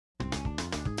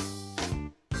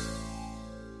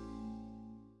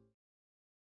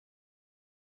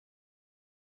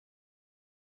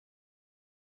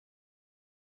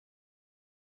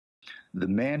the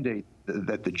mandate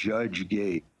that the judge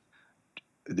gave,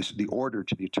 the order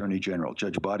to the Attorney General,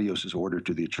 Judge Barrios's order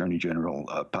to the Attorney General,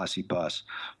 Paz y Paz,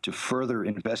 to further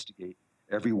investigate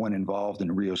everyone involved in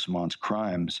Ríos Montt's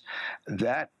crimes,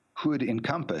 that could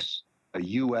encompass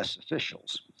U.S.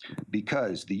 officials,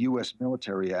 because the U.S.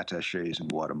 military attaches in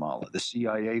Guatemala, the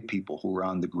CIA people who were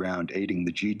on the ground aiding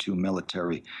the G2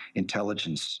 military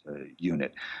intelligence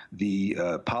unit, the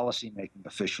policy-making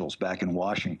officials back in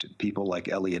Washington, people like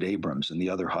Elliot Abrams and the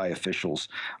other high officials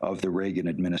of the Reagan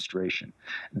administration,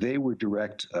 they were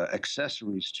direct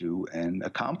accessories to and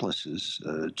accomplices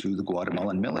to the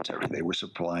Guatemalan military. They were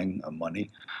supplying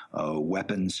money,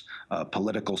 weapons,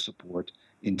 political support,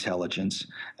 intelligence.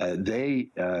 They,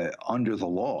 under the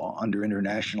law, under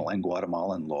international and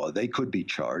Guatemalan law, they could be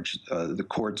charged. The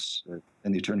courts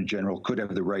and the Attorney General could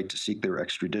have the right to seek their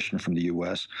extradition from the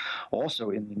U.S.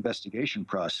 Also, in the investigation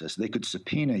process, they could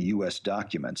subpoena U.S.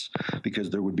 documents,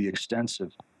 because there would be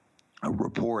extensive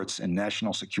reports and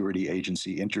National Security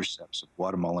Agency intercepts of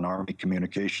Guatemalan Army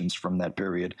communications from that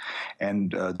period.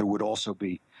 And there would also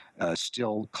be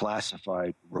still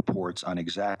classified reports on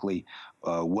exactly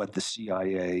what the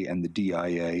CIA and the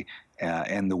DIA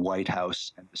and the White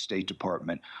House and the State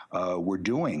Department were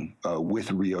doing with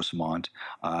Ríos Montt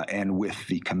and with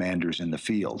the commanders in the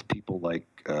field. People like,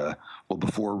 well,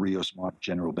 before Ríos Montt,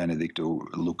 General Benedicto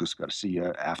Lucas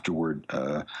Garcia, afterward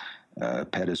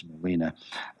Pérez Molina.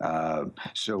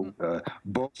 So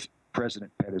both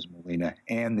President Pérez Molina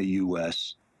and the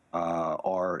U.S.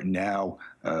 Are now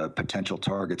potential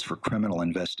targets for criminal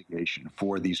investigation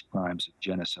for these crimes of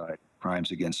genocide,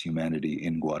 crimes against humanity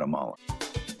in Guatemala.